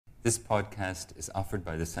This podcast is offered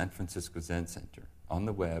by the San Francisco Zen Center on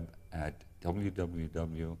the web at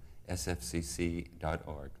www.sfcc.org.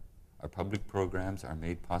 Our public programs are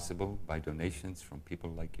made possible by donations from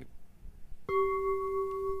people like you.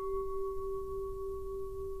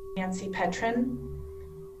 Nancy Petrin,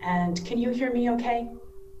 and can you hear me okay?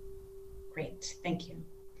 Great, thank you.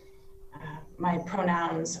 My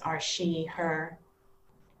pronouns are she, her,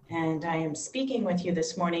 and I am speaking with you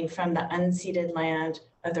this morning from the unceded land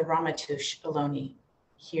of the Ramaytush Ohlone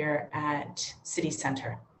here at City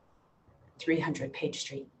Center, 300 Page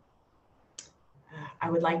Street.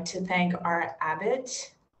 I would like to thank our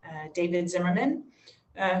abbot, David Zimmerman,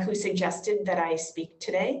 who suggested that I speak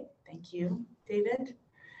today. Thank you, David.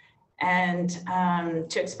 And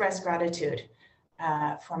to express gratitude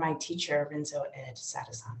for my teacher, Rinzo Ed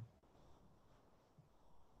Sadazan.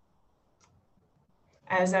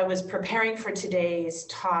 As I was preparing for today's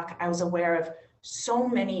talk, I was aware of so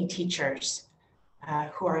many teachers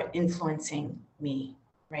who are influencing me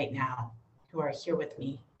right now, who are here with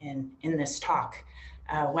me in this talk,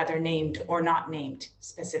 whether named or not named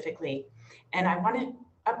specifically. And I want to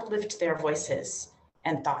uplift their voices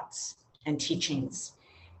and thoughts and teachings.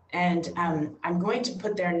 And I'm going to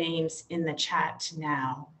put their names in the chat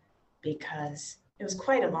now because it was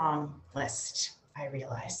quite a long list, I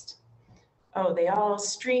realized. Oh, they all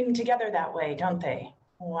stream together that way, don't they?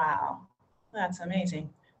 Wow, that's amazing.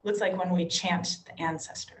 Looks like when we chant the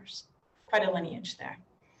ancestors. Quite a lineage there.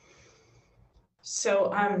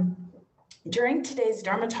 So during today's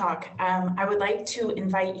Dharma talk, I would like to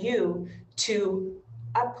invite you to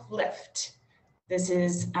uplift. This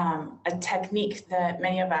is a technique that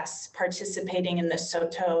many of us participating in the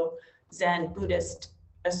Soto Zen Buddhist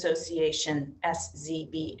Association,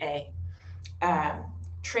 SZBA,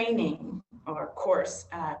 training or course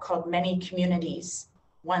called Many Communities,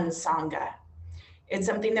 One Sangha. It's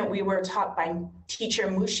something that we were taught by teacher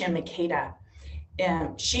Mushin Makeda.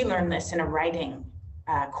 She learned this in a writing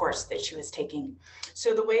course that she was taking.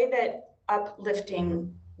 So the way that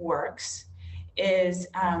uplifting works is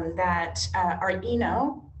that our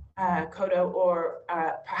Ino, Kodo, or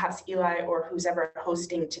perhaps Eli, or who's ever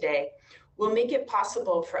hosting today, will make it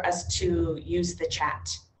possible for us to use the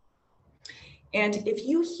chat. And if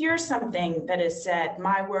you hear something that is said,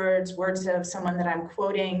 my words, words of someone that I'm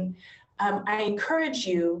quoting, I encourage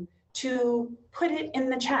you to put it in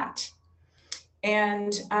the chat.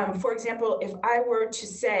 And for example, if I were to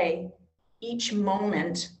say, each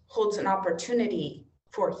moment holds an opportunity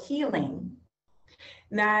for healing,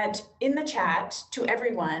 that in the chat to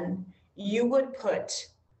everyone, you would put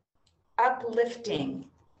uplifting,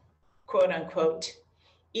 quote unquote,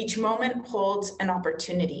 each moment holds an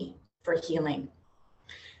opportunity for healing.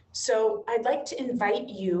 So I'd like to invite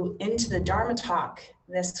you into the Dharma talk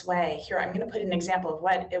this way. Here, I'm going to put an example of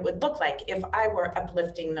what it would look like if I were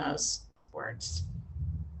uplifting those words.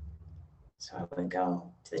 So I would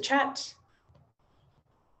go to the chat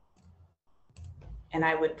and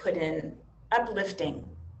I would put in uplifting.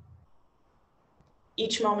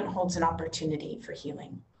 Each moment holds an opportunity for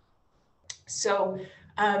healing. So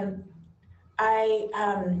I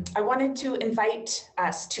wanted to invite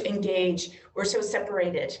us to engage. We're so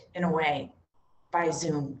separated in a way by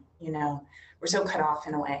Zoom, you know, we're so cut off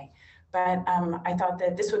in a way. But I thought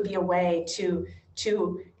that this would be a way to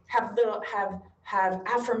have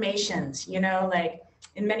affirmations, you know, like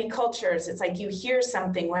in many cultures, it's like you hear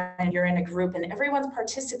something when you're in a group and everyone's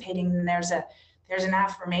participating and there's an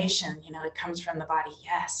affirmation, you know, that comes from the body.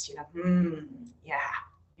 Yes, you know, yeah,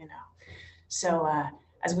 you know. So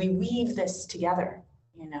as we weave this together,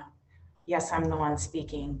 you know, yes, I'm the one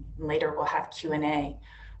speaking. Later we'll have Q&A,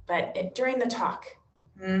 but during the talk,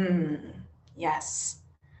 yes,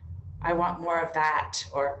 I want more of that,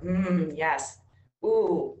 or yes,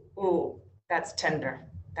 ooh, that's tender.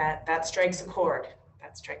 That strikes a chord.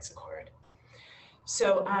 That strikes a chord.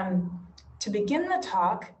 So to begin the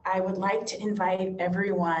talk, I would like to invite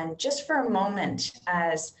everyone just for a moment,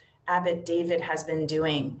 as Abbot David has been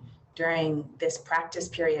doing during this practice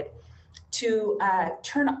period, to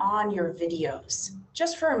turn on your videos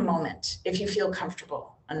just for a moment, if you feel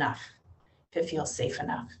comfortable enough, if it feels safe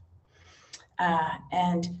enough.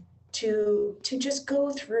 And to just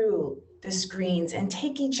go through the screens and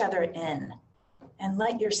take each other in and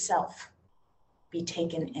let yourself be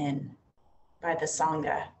taken in by the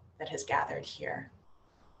Sangha that has gathered here.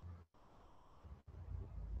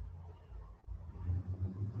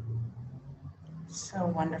 So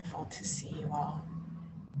wonderful to see you all.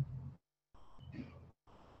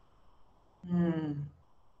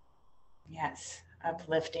 Yes,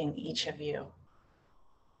 uplifting each of you.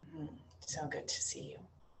 So good to see you.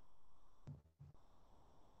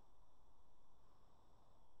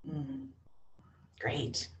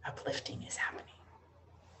 Great, uplifting is happening.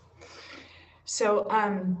 So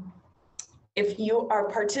if you are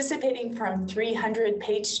participating from 300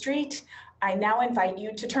 Page Street, I now invite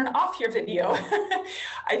you to turn off your video.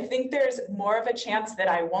 I think there's more of a chance that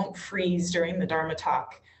I won't freeze during the Dharma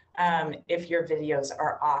talk if your videos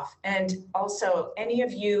are off. And also, any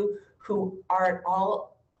of you who are at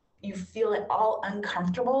all, you feel at all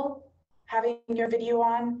uncomfortable having your video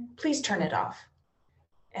on, please turn it off.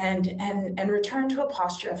 And return to a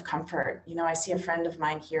posture of comfort. You know, I see a friend of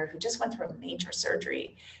mine here who just went through a major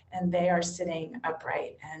surgery and they are sitting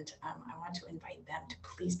upright. And I want to invite them to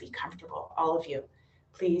please be comfortable. All of you,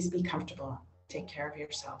 please be comfortable. Take care of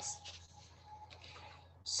yourselves.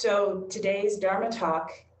 So today's Dharma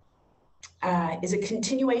talk is a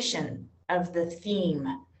continuation of the theme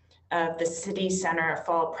of the City Center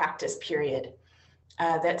Fall Practice Period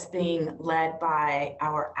that's being led by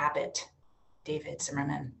our abbot, David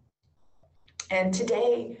Zimmerman. And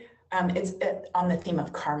today it's on the theme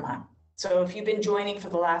of karma. So if you've been joining for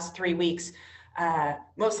the last 3 weeks,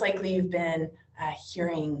 most likely you've been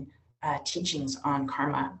hearing teachings on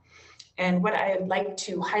karma. And what I'd like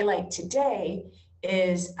to highlight today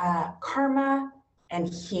is karma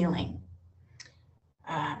and healing.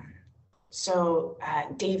 Abbot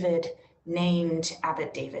David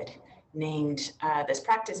named this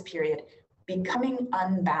practice period Becoming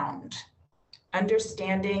Unbound,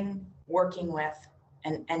 Understanding, Working with,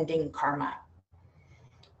 and Ending Karma.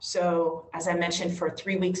 So as I mentioned, for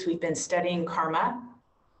 3 weeks, we've been studying karma.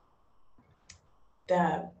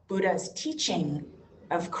 The Buddha's teaching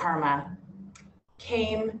of karma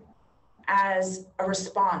came as a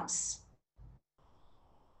response,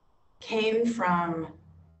 came from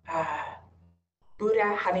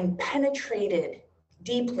Buddha having penetrated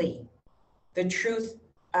deeply the truth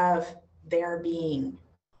of their being,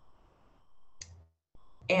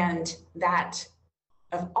 and that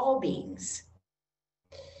of all beings.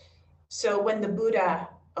 So when the Buddha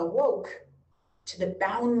awoke to the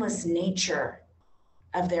boundless nature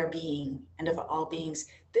of their being and of all beings,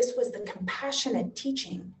 this was the compassionate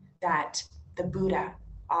teaching that the Buddha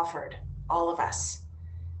offered all of us,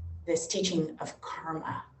 this teaching of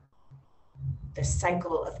karma, the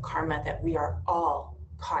cycle of karma that we are all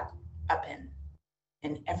caught up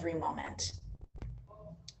in every moment,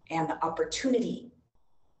 and the opportunity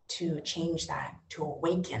to change that, to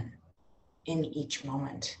awaken in each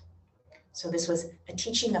moment. So this was a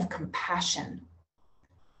teaching of compassion,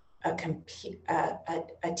 a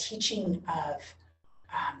teaching of,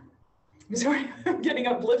 I'm sorry, I'm getting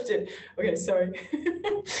uplifted. Okay, sorry,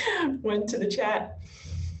 went to the chat.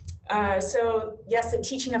 So yes, a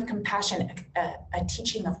teaching of compassion, a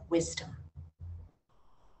teaching of wisdom.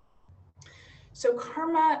 So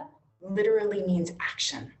karma literally means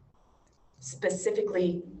action,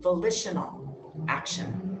 specifically volitional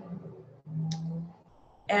action.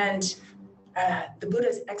 And the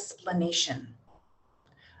Buddha's explanation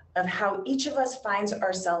of how each of us finds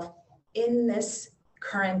ourselves in this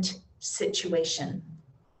current situation.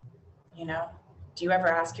 You know, do you ever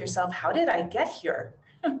ask yourself, how did I get here?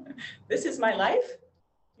 This is my life,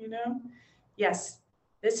 you know? Yes,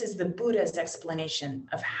 this is the Buddha's explanation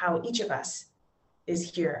of how each of us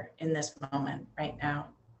is here in this moment right now.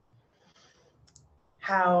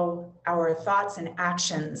 How our thoughts and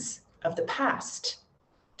actions of the past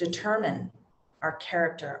determine our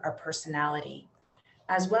character, our personality,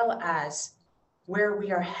 as well as where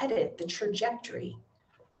we are headed, the trajectory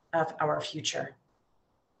of our future.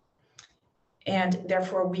 And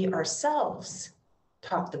therefore we ourselves,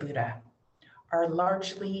 taught the Buddha, are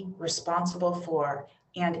largely responsible for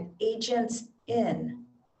and agents in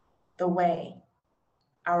the way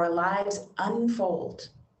our lives unfold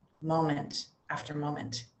moment after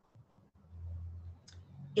moment.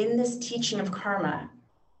 In this teaching of karma,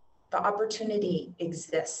 the opportunity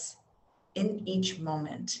exists in each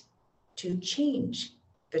moment to change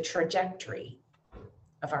the trajectory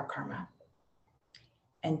of our karma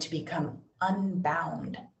and to become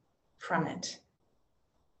unbound from it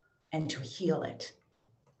and to heal it.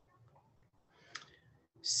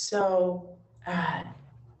 So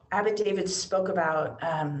Abbot David spoke about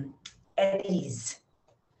eddies.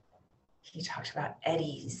 He talked about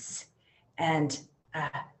eddies and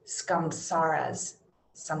samskaras.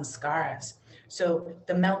 So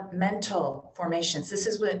the mental formations. This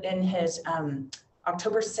is in his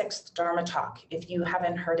October 6th Dharma talk. If you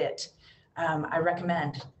haven't heard it, I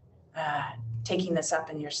recommend taking this up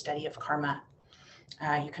in your study of karma.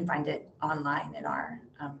 You can find it online in our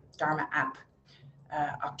Dharma app,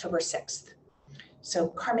 October 6th. So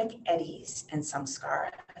karmic eddies and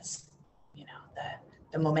samskaras, you know,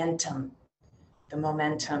 the momentum, the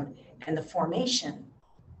momentum, and the formation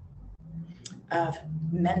of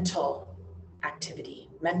mental activity,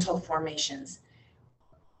 mental formations,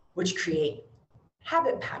 which create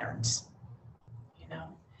habit patterns,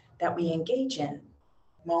 that we engage in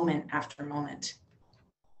moment after moment.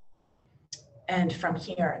 And from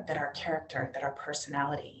here, that our character, that our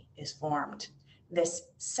personality is formed. This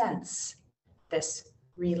sense, this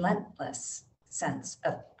relentless sense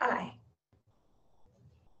of I,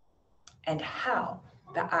 and how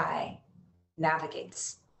the I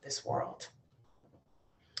navigates this world.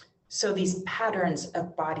 So these patterns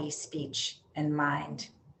of body, speech, and mind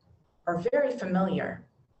are very familiar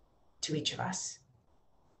to each of us.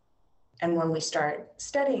 And when we start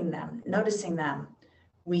studying them, noticing them,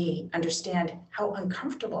 we understand how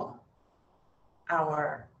uncomfortable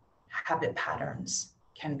our habit patterns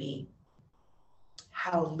can be,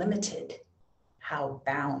 how limited, how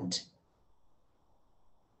bound.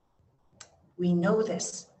 We know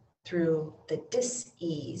this through the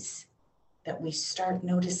dis-ease that we start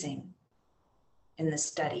noticing in the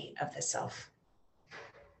study of the self.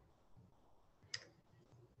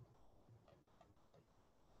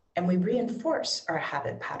 And we reinforce our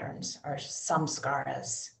habit patterns, our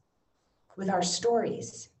samskaras, with our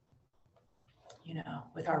stories,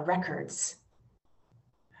 with our records,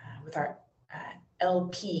 with our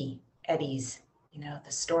LP eddies,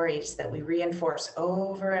 the stories that we reinforce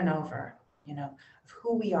over and over, of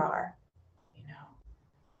who we are,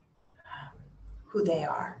 who they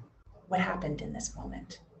are, what happened in this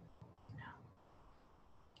moment.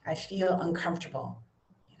 I feel uncomfortable,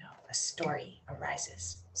 a story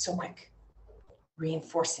arises so quick,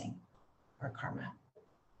 reinforcing our karma.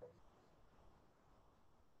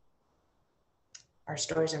 Our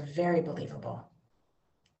stories are very believable,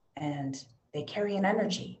 and they carry an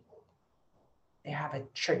energy. They have a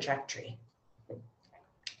trajectory.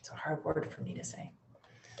 It's a hard word for me to say.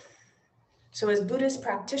 So as Buddhist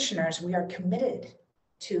practitioners, we are committed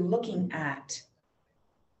to looking at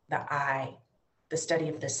the I, the study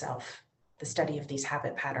of the self, the study of these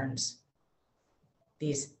habit patterns,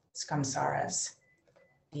 these samskaras,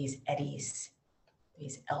 these eddies,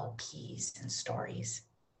 these LPs and stories.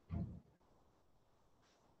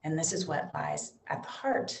 And this is what lies at the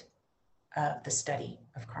heart of the study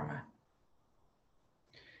of karma.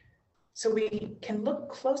 So we can look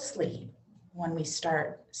closely when we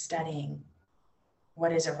start studying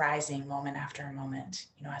what is arising moment after moment,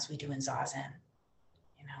 as we do in Zazen.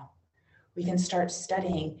 We can start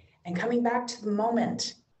studying and coming back to the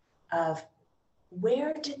moment of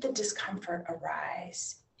where did the discomfort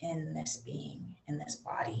arise in this being, in this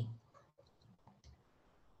body?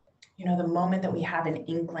 The moment that we have an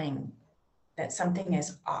inkling that something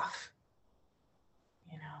is off.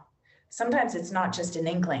 Sometimes it's not just an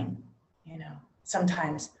inkling,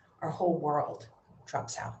 sometimes our whole world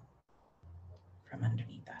drops out from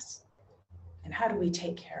underneath us. And how do we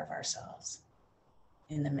take care of ourselves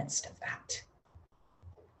in the midst of that?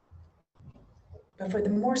 But for the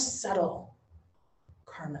more subtle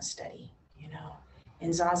karma study, in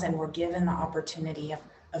Zazen, we're given the opportunity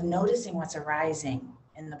of noticing what's arising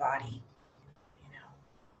in the body.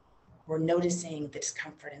 We're noticing the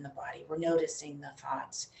discomfort in the body. We're noticing the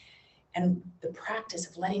thoughts. And the practice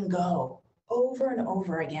of letting go over and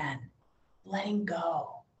over again, letting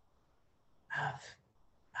go of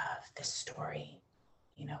this story,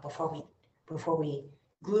 before we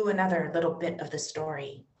glue another little bit of the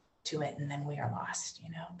story to it, and then we are lost,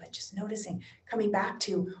 but just noticing, coming back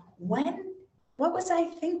to what was I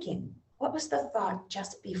thinking? What was the thought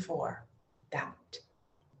just before that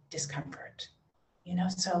discomfort?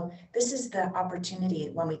 So this is the opportunity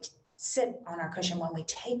when we sit on our cushion, when we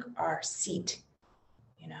take our seat,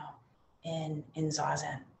 in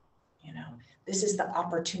Zazen, this is the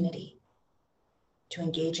opportunity to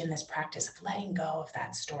engage in this practice of letting go of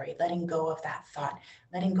that story, letting go of that thought,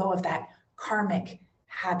 letting go of that karmic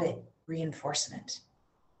habit reinforcement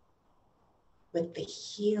with the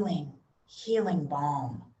healing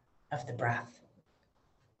balm of the breath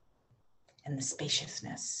and the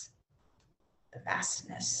spaciousness, the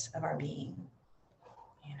vastness of our being.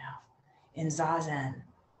 In Zazen,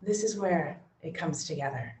 this is where it comes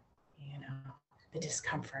together, the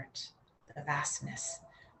discomfort, the vastness,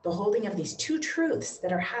 the holding of these two truths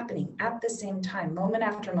that are happening at the same time, moment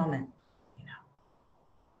after moment,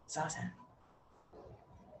 Zazen.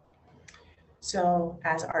 So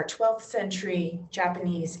as our 12th century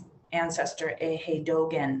Japanese ancestor Eihei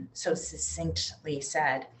Dogen so succinctly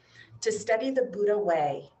said, to study the Buddha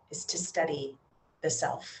way is to study the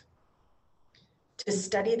self. To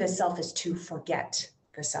study the self is to forget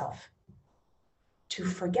the self. To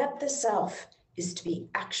forget the self is to be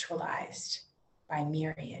actualized by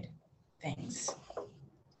myriad things.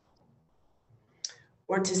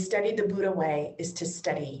 Or to study the Buddha way is to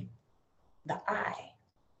study the I.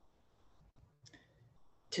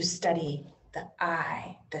 To study the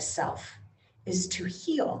I, the self, is to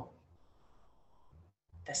heal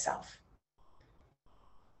the self.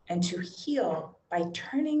 And to heal by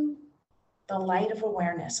turning the light of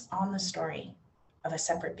awareness on the story of a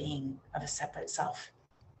separate being, of a separate self,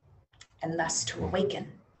 and thus to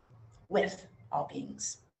awaken with all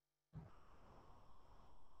beings.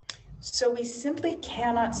 So we simply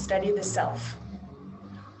cannot study the self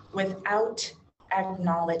without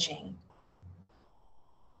acknowledging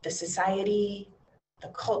the society, the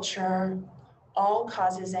culture, all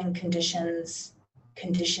causes and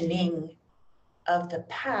conditioning of the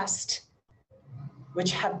past,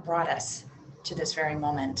 which have brought us to this very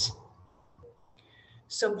moment.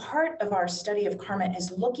 So part of our study of karma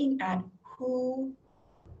is looking at who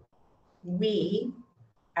we,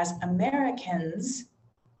 as Americans,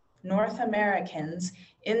 North Americans,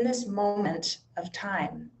 in this moment of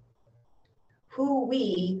time,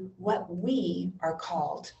 what we are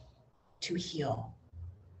called to heal.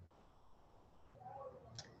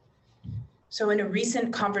 So in a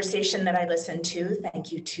recent conversation that I listened to,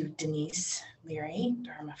 thank you to Denise Leary,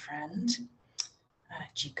 Dharma friend,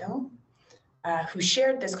 Chico, who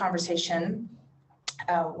shared this conversation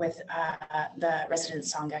with the resident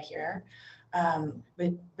Sangha here,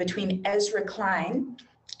 between Ezra Klein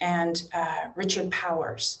and Richard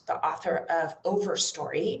Powers, the author of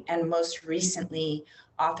Overstory, and most recently,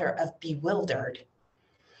 author of Bewildered.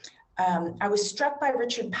 I was struck by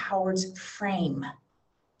Richard Powers' frame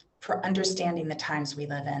for understanding the times we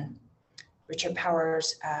live in. Richard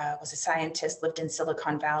Powers was a scientist, lived in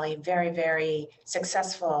Silicon Valley, very, very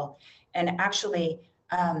successful. And actually,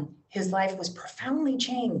 his life was profoundly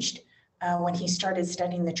changed when he started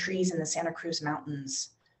studying the trees in the Santa Cruz Mountains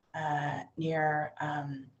near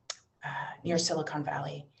Silicon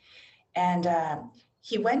Valley. And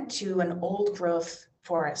he went to an old growth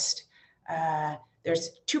forest.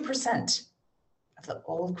 There's 2% of the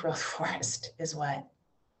old growth forest is what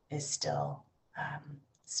is still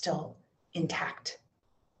intact,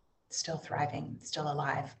 still thriving, still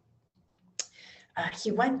alive.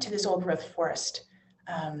 He went to this old growth forest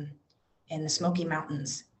in the Smoky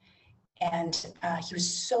Mountains, and he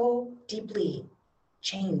was so deeply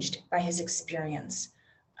changed by his experience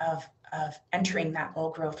of entering that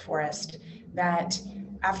old growth forest that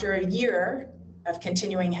after a year of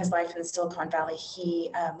continuing his life in Silicon Valley,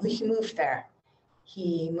 he moved there.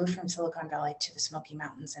 He moved from Silicon Valley to the Smoky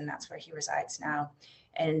Mountains, and that's where he resides now.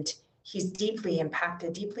 And he's deeply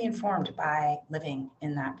impacted, deeply informed by living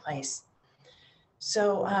in that place.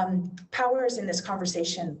 So Powers in this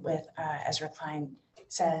conversation with Ezra Klein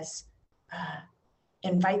says,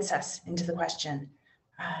 invites us into the question,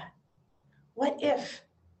 what if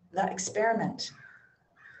the experiment,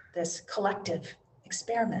 this collective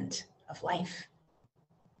experiment of life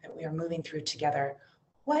that we are moving through together,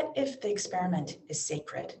 what if the experiment is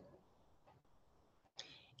sacred?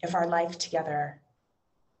 If our life together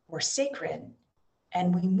were sacred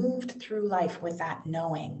and we moved through life with that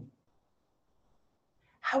knowing,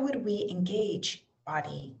 how would we engage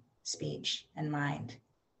body, speech, and mind?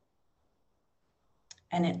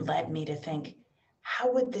 And it led me to think,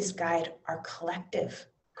 how would this guide our collective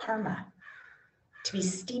karma to be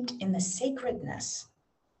steeped in the sacredness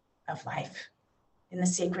of life, in the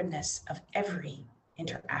sacredness of every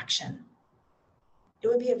interaction? It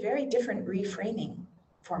would be a very different reframing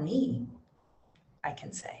for me, I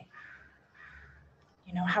can say.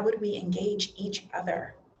 You know, how would we engage each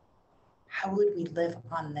other? How would we live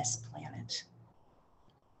on this planet?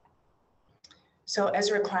 So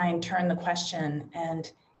Ezra Klein turned the question,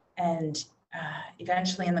 and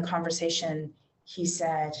eventually in the conversation, he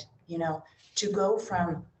said, you know, to go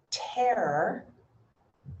from terror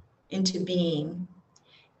into being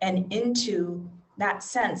and into that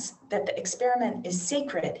sense that the experiment is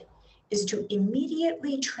sacred is to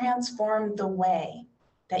immediately transform the way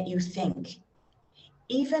that you think,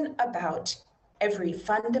 even about every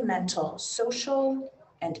fundamental social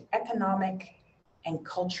and economic and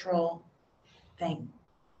cultural thing.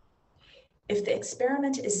 If the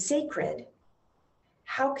experiment is sacred,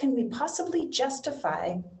 how can we possibly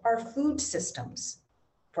justify our food systems,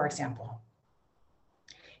 for example?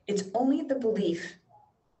 It's only the belief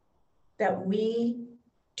that we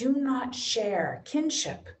do not share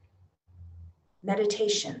kinship,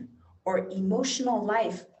 meditation, or emotional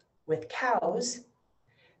life with cows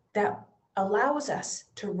that allows us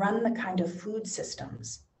to run the kind of food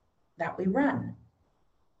systems that we run.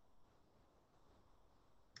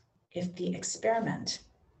 If the experiment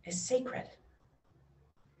is sacred,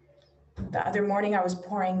 The other morning I was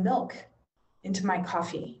pouring milk into my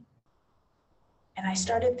coffee, and I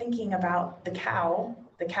started thinking about the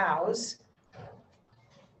cows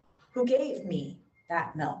who gave me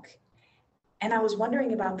that milk. And I was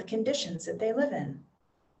wondering about the conditions that they live in.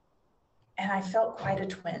 And I felt quite a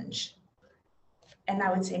twinge. And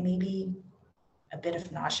I would say maybe a bit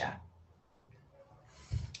of nausea.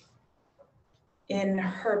 In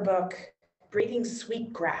her book, Breathing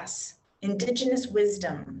Sweetgrass, Indigenous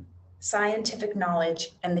Wisdom, Scientific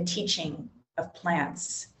Knowledge, and the Teaching of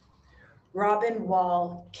Plants, Robin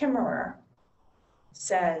Wall Kimmerer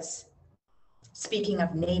says, speaking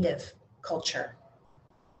of native culture,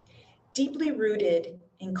 deeply rooted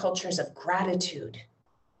in cultures of gratitude.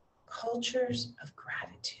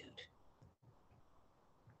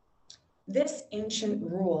 This ancient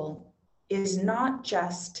rule is not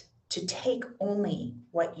just to take only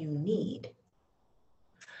what you need,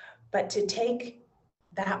 but to take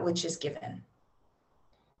that which is given.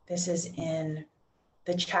 This is in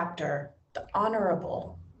the chapter, The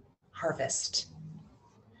Honorable Harvest.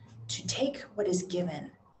 To take what is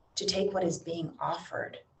given, to take what is being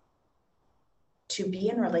offered, to be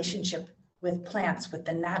in relationship with plants, with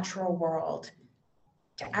the natural world,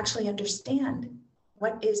 to actually understand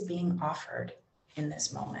what is being offered in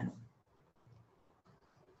this moment.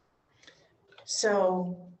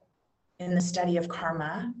 So in the study of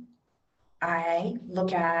karma, I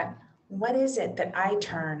look at what is it that I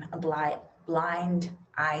turn a blind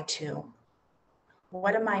eye to?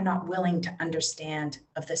 What am I not willing to understand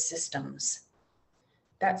of the systems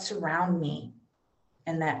that surround me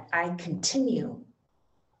and that I continue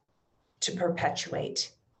to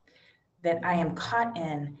perpetuate, that I am caught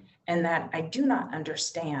in, and that I do not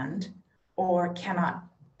understand or cannot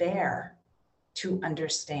bear to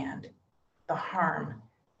understand the harm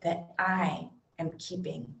that I am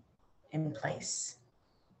keeping in place?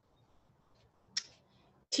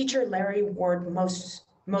 Teacher Larry Ward's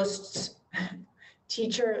most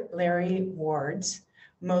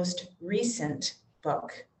recent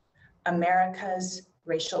book, America's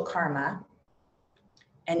Racial Karma,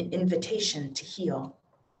 An Invitation to Heal,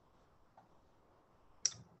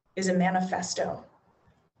 is a manifesto.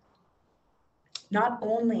 Not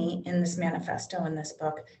only in this manifesto, in this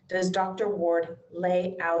book, does Dr. Ward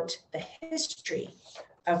lay out the history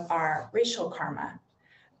of our racial karma,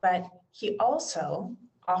 but he also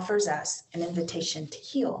offers us an invitation to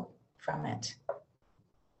heal from it.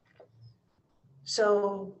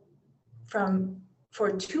 So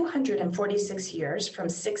for 246 years, from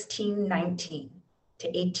 1619 to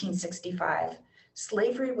 1865,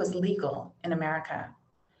 slavery was legal in America.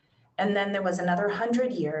 And then there was another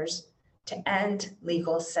 100 years to end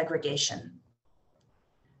legal segregation.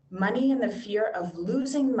 Money and the fear of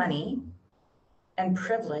losing money and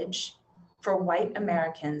privilege for white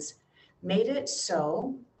Americans made it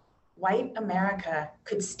so white America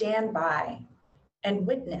could stand by and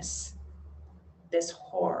witness this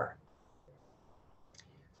horror,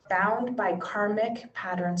 bound by karmic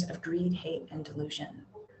patterns of greed, hate, and delusion.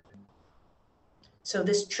 So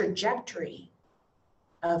this trajectory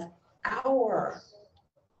of our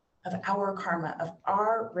karma, of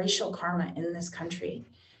our racial karma in this country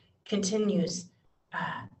continues,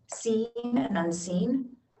 seen and unseen,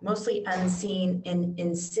 mostly unseen in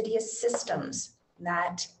insidious systems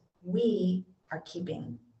that we are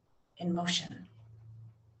keeping in motion.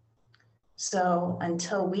 So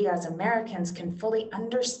until we as Americans can fully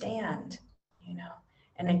understand,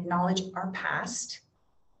 and acknowledge our past,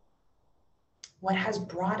 what has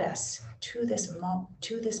brought us to this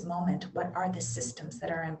moment, what are the systems that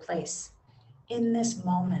are in place in this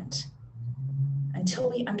moment? Until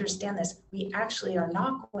we understand this, we actually are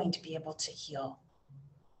not going to be able to heal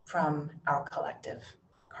from our collective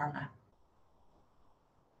karma.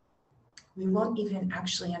 We won't even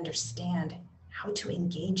actually understand how to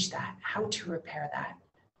engage that, how to repair that,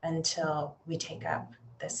 until we take up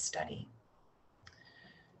this study.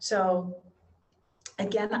 So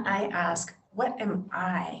again, I ask, what am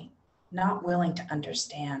I not willing to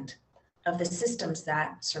understand of the systems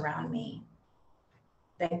that surround me,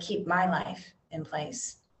 that keep my life in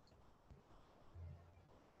place?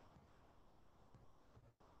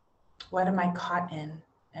 What am I caught in,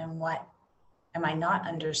 and what am I not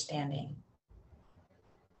understanding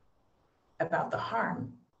about the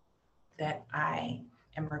harm that I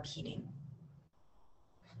am repeating?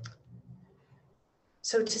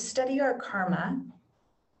 So to study our karma,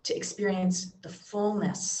 to experience the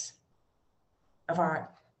fullness of our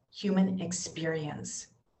human experience,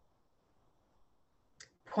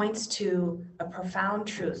 points to a profound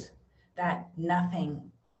truth that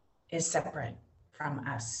nothing is separate from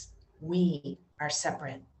us. We are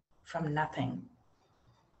separate from nothing.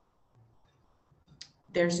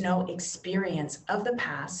 There's no experience of the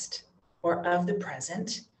past or of the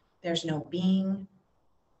present. There's no being,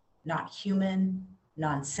 not human,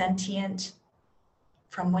 non-sentient,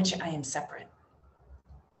 from which I am separate.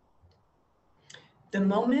 The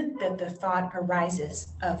moment that the thought arises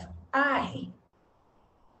of I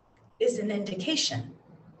is an indication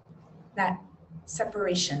that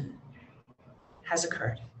separation has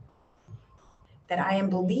occurred, that I am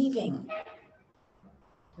believing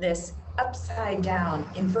this upside down,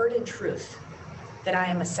 inverted truth that I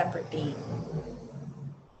am a separate being.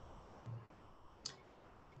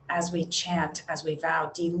 As we chant, as we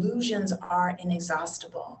vow, delusions are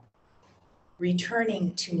inexhaustible.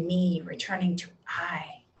 Returning to me, returning to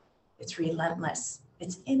I, it's relentless,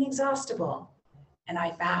 it's inexhaustible, and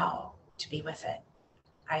I vow to be with it.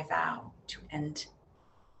 I vow to end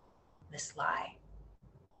this lie,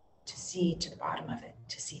 to see to the bottom of it,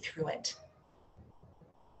 to see through it,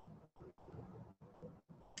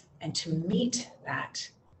 and to meet that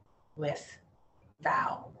with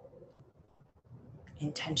vow,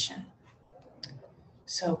 intention.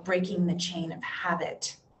 So breaking the chain of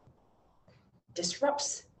habit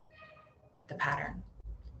disrupts the pattern,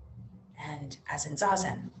 and as in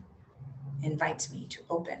Zazen, invites me to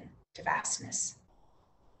open to vastness.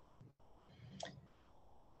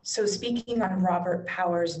 So speaking on Robert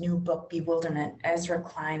Power's new book, Bewilderment, Ezra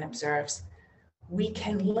Klein observes, we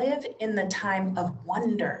can live in the time of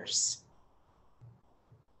wonders,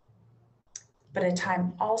 but a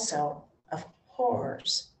time also of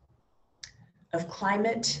horrors, of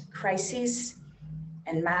climate crises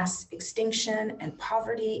and mass extinction and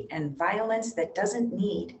poverty and violence that doesn't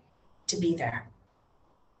need to be there.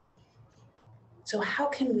 So how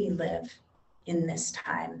can we live in this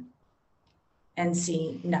time and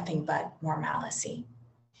see nothing but normalcy?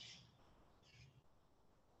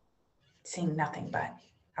 Seeing nothing but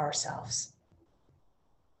ourselves.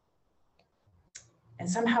 And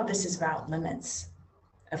somehow this is about limits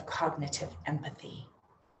of cognitive empathy,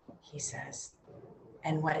 he says,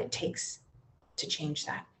 and what it takes to change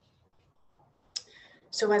that.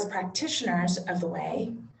 So as practitioners of the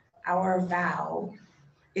way, our vow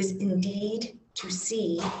is indeed to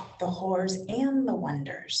see the horrors and the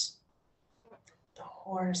wonders. The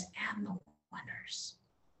horrors and the wonders.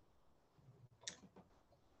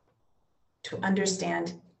 To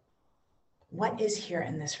understand what is here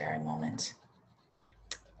in this very moment.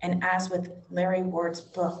 And as with Larry Ward's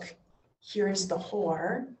book, here is the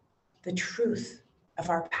horror, the truth of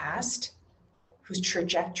our past, whose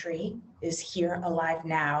trajectory is here alive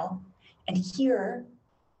now. And here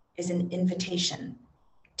is an invitation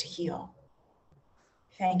to heal.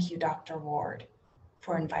 Thank you, Dr. Ward,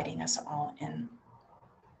 for inviting us all in.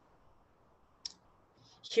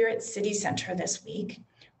 Here at City Center this week,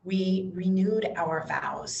 we renewed our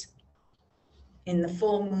vows in the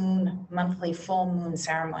full moon, monthly full moon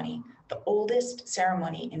ceremony, the oldest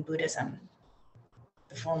ceremony in Buddhism,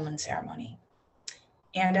 the full moon ceremony.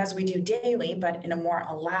 And as we do daily, but in a more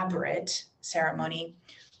elaborate ceremony,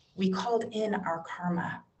 we called in our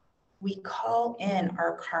karma. We call in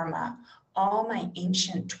our karma, all my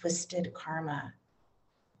ancient twisted karma,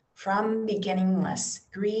 from beginningless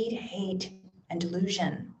greed, hate, and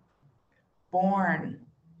delusion, born,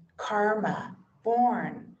 karma,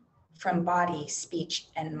 born from body, speech,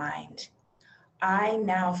 and mind. I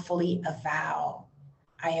now fully avow,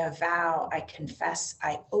 I confess,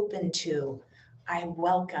 I open to, I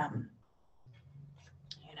welcome,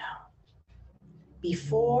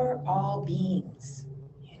 before all beings,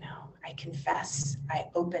 I confess, I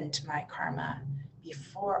open to my karma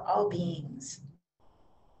before all beings.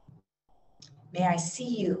 May I see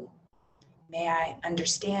you, may I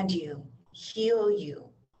understand you, heal you,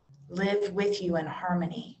 live with you in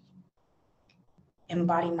harmony,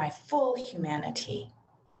 embody my full humanity.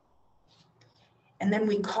 And then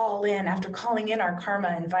we call in, after calling in our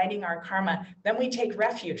karma, inviting our karma, then we take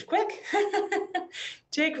refuge. Quick,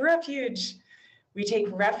 take refuge. We take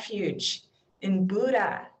refuge in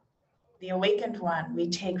Buddha, the awakened one. We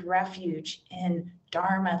take refuge in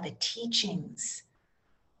Dharma, the teachings,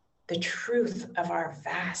 the truth of our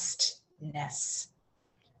vastness.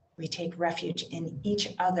 We take refuge in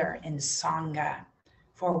each other, in Sangha,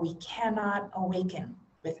 for we cannot awaken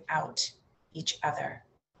without each other.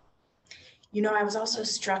 I was also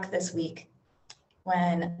struck this week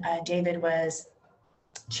when David was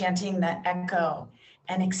chanting the echo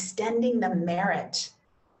and extending the merit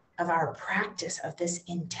of our practice of this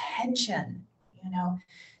intention,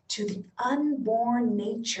 to the unborn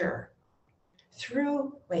nature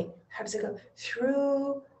through,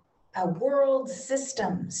 through world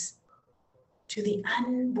systems to the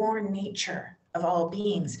unborn nature of all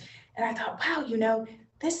beings. And I thought, wow,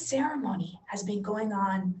 this ceremony has been going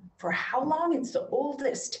on for how long? It's the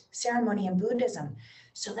oldest ceremony in Buddhism.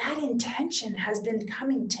 So that intention has been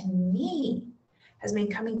coming to me, has been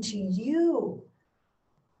coming to you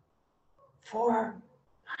for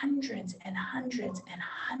hundreds and hundreds and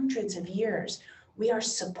hundreds of years. We are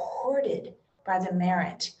supported by the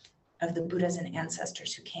merit of the Buddhas and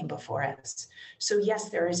ancestors who came before us. So yes,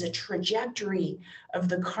 there is a trajectory of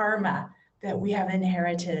the karma that we have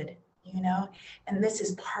inherited, and this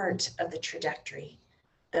is part of the trajectory.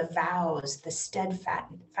 The vows, the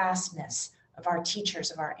steadfastness of our teachers,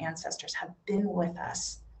 of our ancestors have been with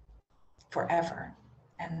us forever,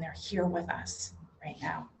 and they're here with us right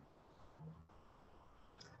now.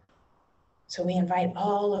 So we invite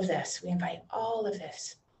all of this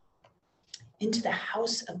into the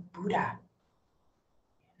house of Buddha.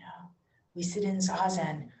 We sit in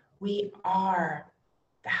Zazen. We are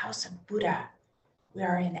the house of Buddha. We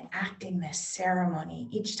are enacting this ceremony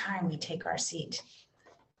each time we take our seat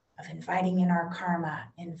of inviting in our karma,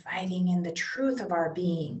 inviting in the truth of our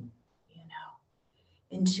being,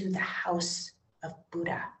 into the house of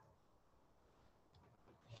Buddha.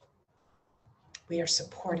 We are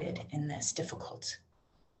supported in this difficult,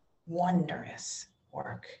 wondrous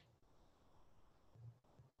work.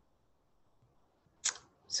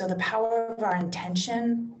 So the power of our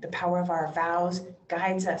intention, the power of our vows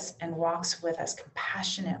guides us and walks with us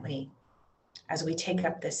compassionately as we take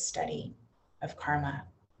up this study of karma,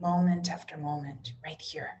 moment after moment, right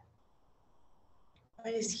here.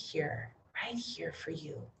 What is here, right here for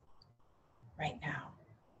you, right now?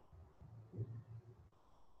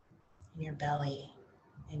 In your belly,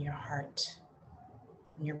 in your heart,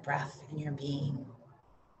 in your breath, in your being.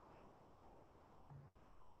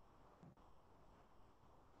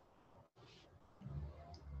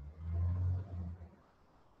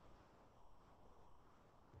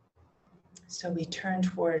 So we turn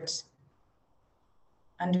towards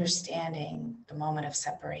understanding the moment of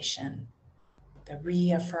separation, the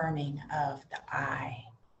reaffirming of the I,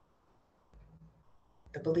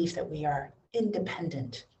 the belief that we are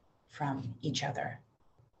independent from each other.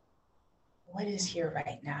 What is here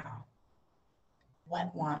right now?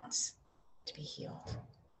 What wants to be healed?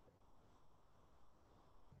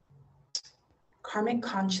 Karmic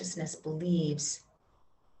consciousness believes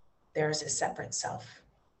there is a separate self.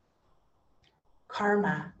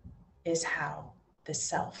 Karma is how the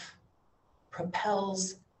self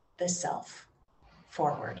propels the self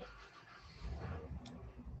forward.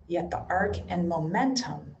 Yet the arc and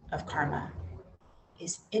momentum of karma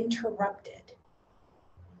is interrupted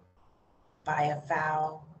by a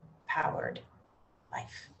vow-powered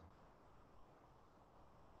life.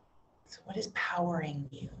 So what is powering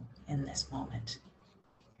you in this moment?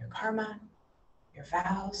 Your karma, your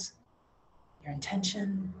vows, your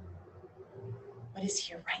intention. What is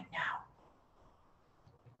here right now?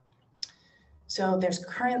 So there's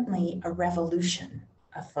currently a revolution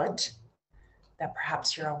afoot that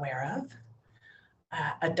perhaps you're aware of.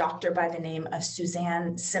 A doctor by the name of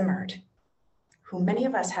Suzanne Simard, who many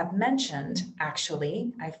of us have mentioned,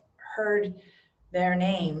 actually. I've heard their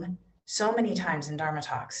name so many times in Dharma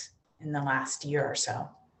talks in the last year or so.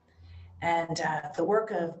 And the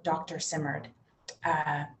work of Dr. Simard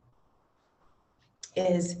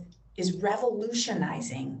is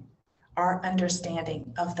revolutionizing our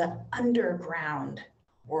understanding of the underground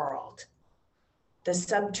world, the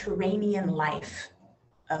subterranean life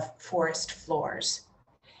of forest floors,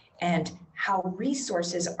 and how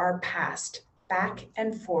resources are passed back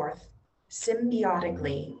and forth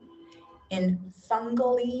symbiotically in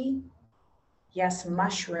fungally, yes,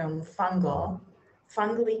 fungally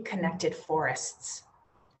connected forests.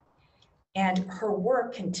 And her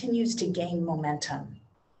work continues to gain momentum.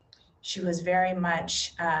 She was very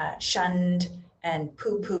much shunned and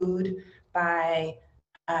poo-pooed by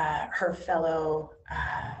her fellow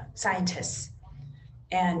scientists.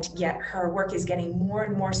 And yet her work is getting more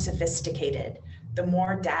and more sophisticated. The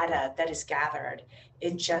more data that is gathered,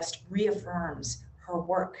 it just reaffirms her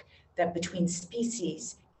work that between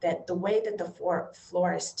species, that the way that the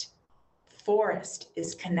forest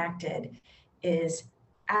is connected is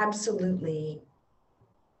absolutely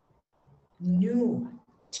new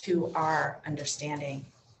to our understanding.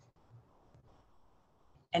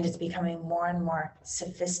 And it's becoming more and more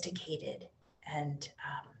sophisticated and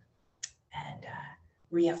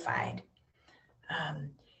reified.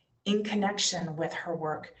 In connection with her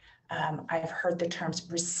work, I've heard the terms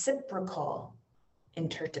reciprocal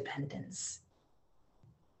interdependence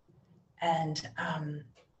and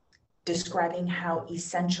describing how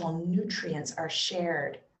essential nutrients are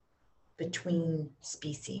shared between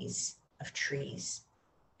species of trees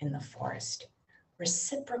in the forest.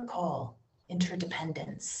 Reciprocal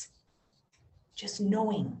interdependence, just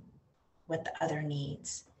knowing what the other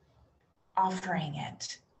needs, offering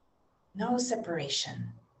it, no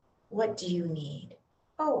separation. What do you need?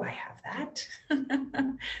 Oh, I have that.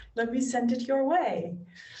 Let me send it your way.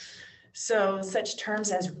 So such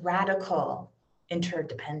terms as radical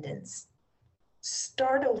interdependence,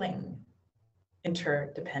 startling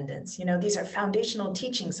interdependence, these are foundational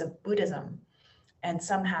teachings of Buddhism. And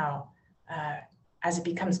somehow, as it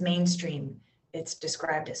becomes mainstream, it's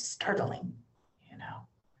described as startling,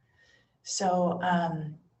 So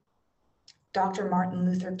Dr. Martin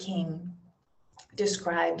Luther King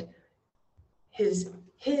described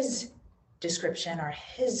his description or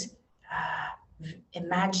his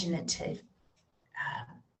imaginative,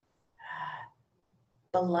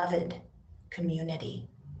 beloved community,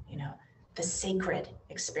 the sacred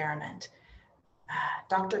experiment.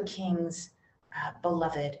 Dr. King's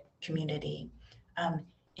beloved community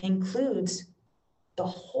includes the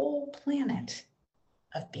whole planet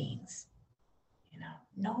of beings,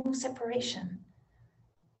 no separation.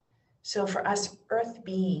 So for us earth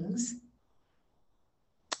beings,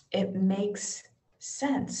 it makes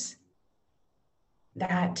sense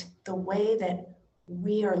that the way that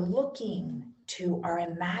we are looking to our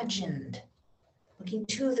imagined, looking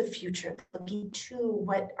to the future, looking to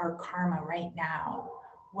what our karma right now,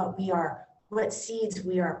 what seeds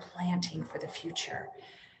we are planting for the future.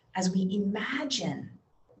 As we imagine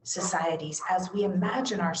societies, as we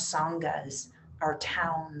imagine our sanghas, our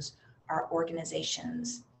towns, our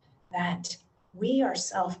organizations, that we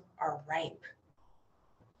ourselves are ripe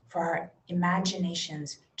for our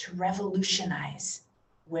imaginations to revolutionize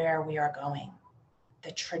where we are going,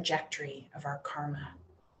 the trajectory of our karma,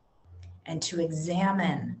 and to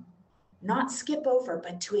examine, not skip over,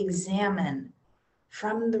 but to examine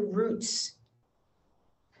from the roots,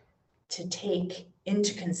 to take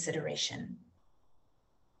into consideration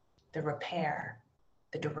the repair,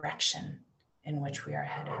 the direction in which we are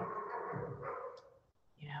headed,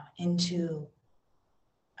 into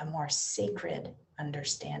a more sacred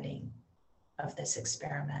understanding of this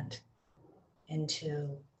experiment,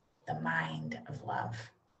 into the mind of love.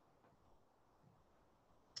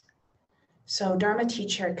 So Dharma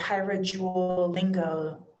teacher Kyra Jewel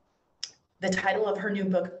Lingo, the title of her new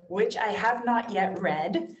book, which I have not yet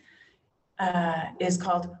read, is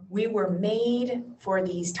called We Were Made for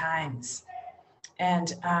These Times.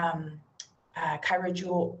 And Kyra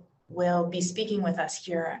Jewel will be speaking with us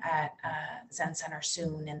here at Zen Center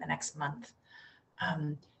soon in the next month.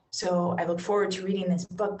 So I look forward to reading this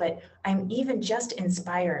book, but I'm even just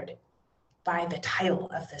inspired by the title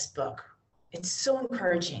of this book. It's so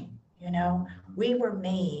encouraging, we were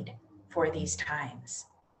made for these times,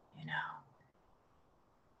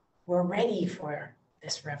 We're ready for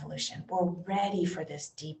this revolution. We're ready for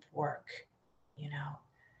this deep work,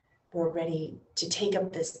 We're ready to take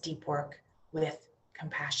up this deep work with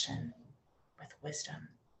compassion, with wisdom.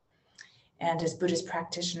 And as Buddhist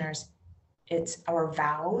practitioners, it's our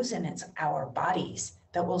vows and it's our bodies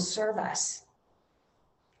that will serve us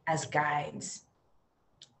as guides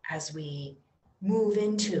as we move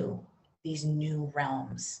into these new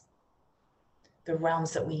realms, the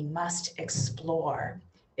realms that we must explore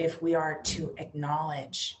if we are to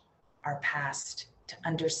acknowledge our past, to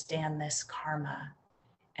understand this karma,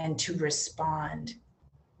 and to respond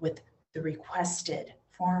with the requested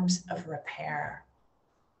forms of repair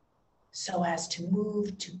so as to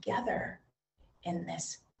move together in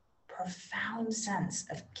this profound sense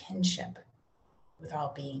of kinship with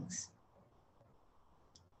all beings.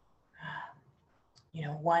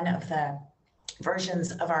 One of the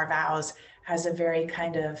versions of our vows has a very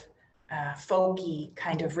kind of folky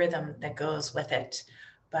kind of rhythm that goes with it.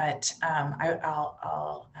 But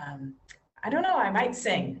I'll I don't know, I might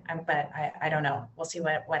sing, but I don't know. We'll see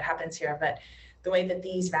what happens here. But the way that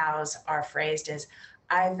these vows are phrased is,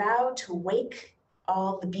 I vow to wake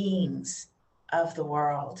all the beings of the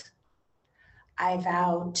world. I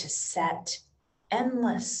vow to set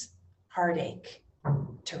endless heartache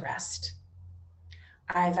to rest.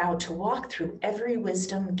 I vow to walk through every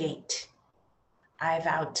wisdom gate. I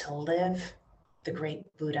vow to live the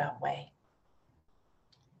great Buddha way.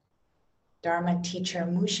 Dharma teacher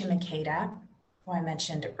Mushin Ikeda, who I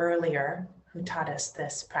mentioned earlier, who taught us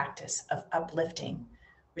this practice of uplifting,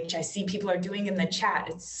 which I see people are doing in the chat.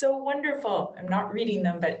 It's so wonderful. I'm not reading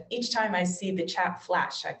them, but each time I see the chat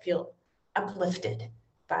flash, I feel uplifted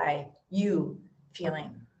by you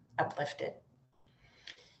feeling uplifted.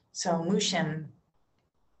 So Mushin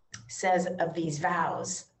says of these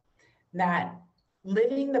vows that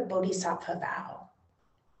living the Bodhisattva vow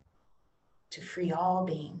to free all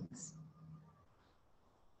beings,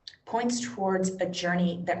 points towards a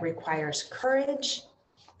journey that requires courage,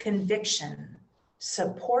 conviction,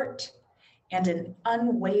 support, and an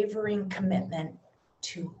unwavering commitment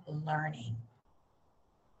to learning.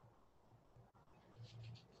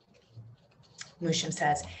 Mushin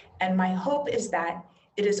says, and my hope is that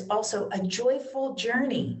it is also a joyful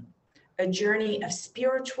journey, a journey of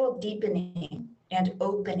spiritual deepening and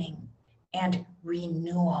opening and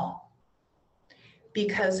renewal.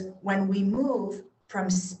 Because when we move from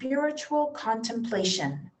spiritual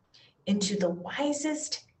contemplation into the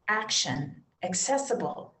wisest action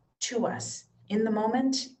accessible to us in the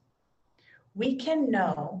moment, we can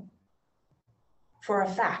know for a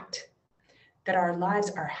fact that our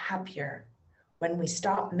lives are happier when we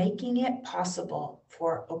stop making it possible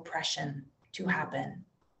for oppression to happen.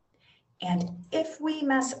 And if we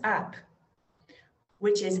mess up,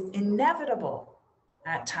 which is inevitable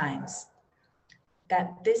at times,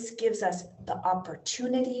 that this gives us the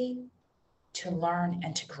opportunity to learn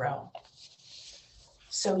and to grow.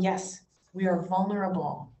 So yes, we are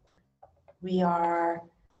vulnerable. We are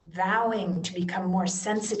vowing to become more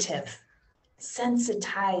sensitive,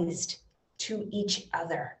 sensitized to each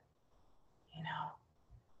other,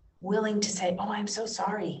 willing to say, oh, I'm so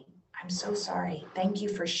sorry. I'm so sorry. Thank you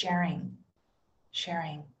for sharing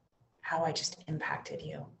how I just impacted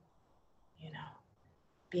you,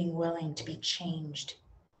 being willing to be changed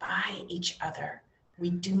by each other.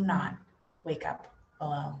 We do not wake up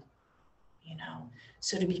alone,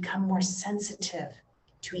 So to become more sensitive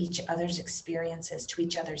to each other's experiences, to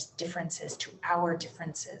each other's differences, to our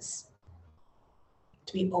differences,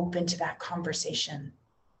 to be open to that conversation,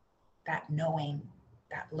 that knowing,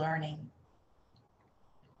 that learning.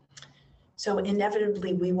 So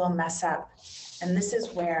inevitably we will mess up. And this is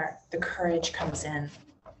where the courage comes in.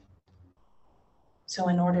 So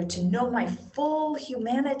in order to know my full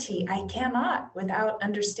humanity, I cannot without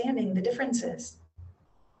understanding the differences,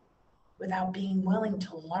 without being willing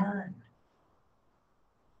to learn,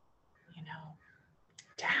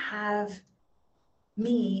 to have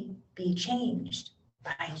me be changed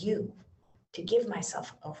by you, to give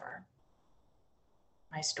myself over.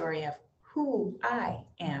 My story of who I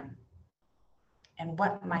am and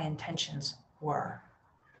what my intentions were,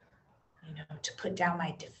 to put down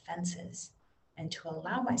my defenses and to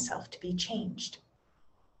allow myself to be changed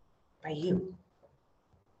by you.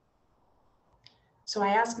 So I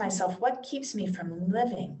ask myself, what keeps me from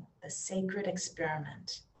living the sacred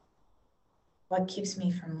experiment? What keeps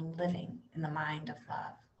me from living in the mind of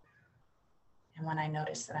love? And when I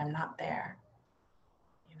notice that I'm not there,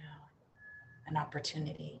 an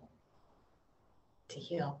opportunity to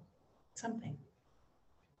heal something.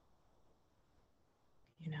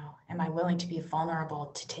 Am I willing to be vulnerable,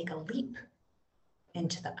 to take a leap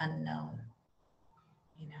into the unknown?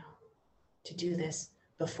 To do this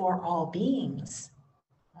before all beings.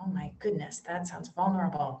 Oh my goodness, that sounds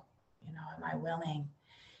vulnerable. Am I willing?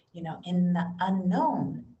 In the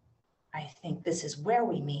unknown, I think this is where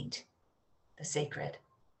we meet the sacred.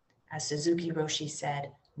 As Suzuki Roshi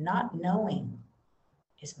said, not knowing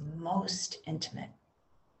is most intimate.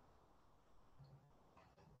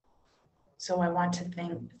 So I want to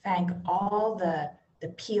thank all the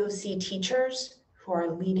POC teachers who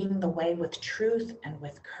are leading the way with truth and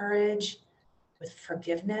with courage, with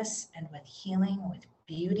forgiveness and with healing, with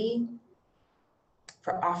beauty,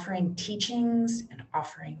 for offering teachings and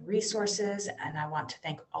offering resources. And I want to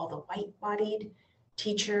thank all the white-bodied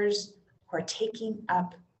teachers who are taking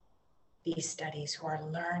up these studies, who are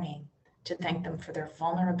learning, to thank them for their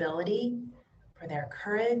vulnerability, for their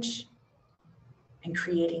courage, and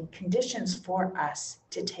creating conditions for us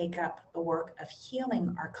to take up the work of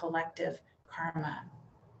healing our collective karma,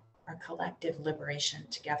 our collective liberation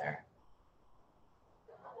together.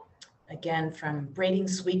 Again, from Braiding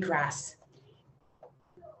Sweetgrass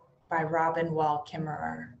by Robin Wall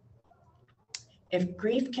Kimmerer. If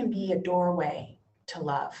grief can be a doorway to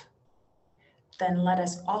love, then let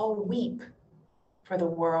us all weep for the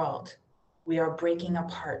world we are breaking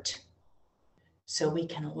apart so we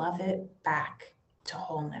can love it back to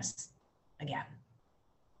wholeness again.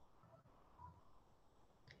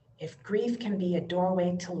 If grief can be a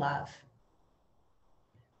doorway to love,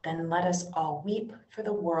 then let us all weep for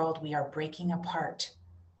the world we are breaking apart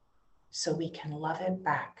so we can love it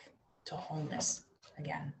back to wholeness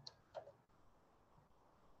again.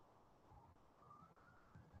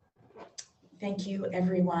 Thank you,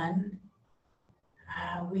 everyone.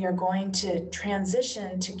 We are going to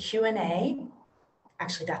transition to Q&A.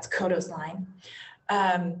 Actually, that's Kodo's line.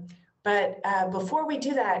 But before we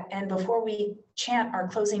do that, and before we chant our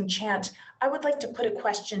closing chant, I would like to put a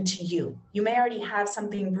question to you. You may already have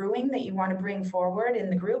something brewing that you want to bring forward in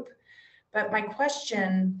the group, but my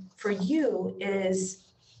question for you is,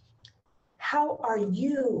 how are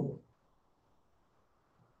you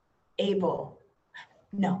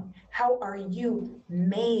how are you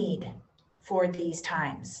made for these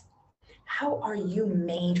times? How are you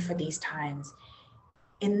made for these times?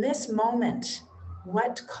 In this moment,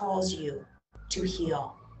 what calls you to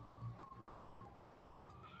heal?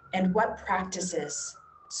 And what practices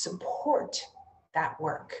support that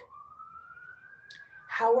work?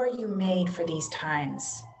 How are you made for these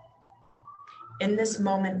times? In this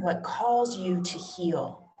moment, what calls you to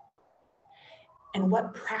heal? And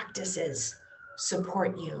what practices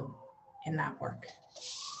support you in that work?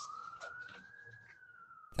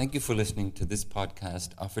 Thank you for listening to this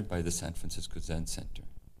podcast offered by the San Francisco Zen Center.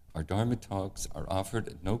 Our Dharma talks are offered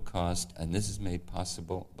at no cost, and this is made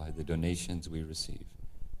possible by the donations we receive.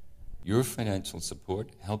 Your financial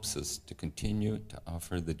support helps us to continue to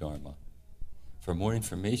offer the Dharma. For more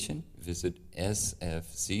information, visit sfzc.org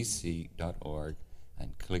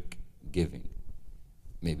and click Giving.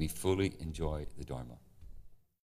 May we fully enjoy the Dharma.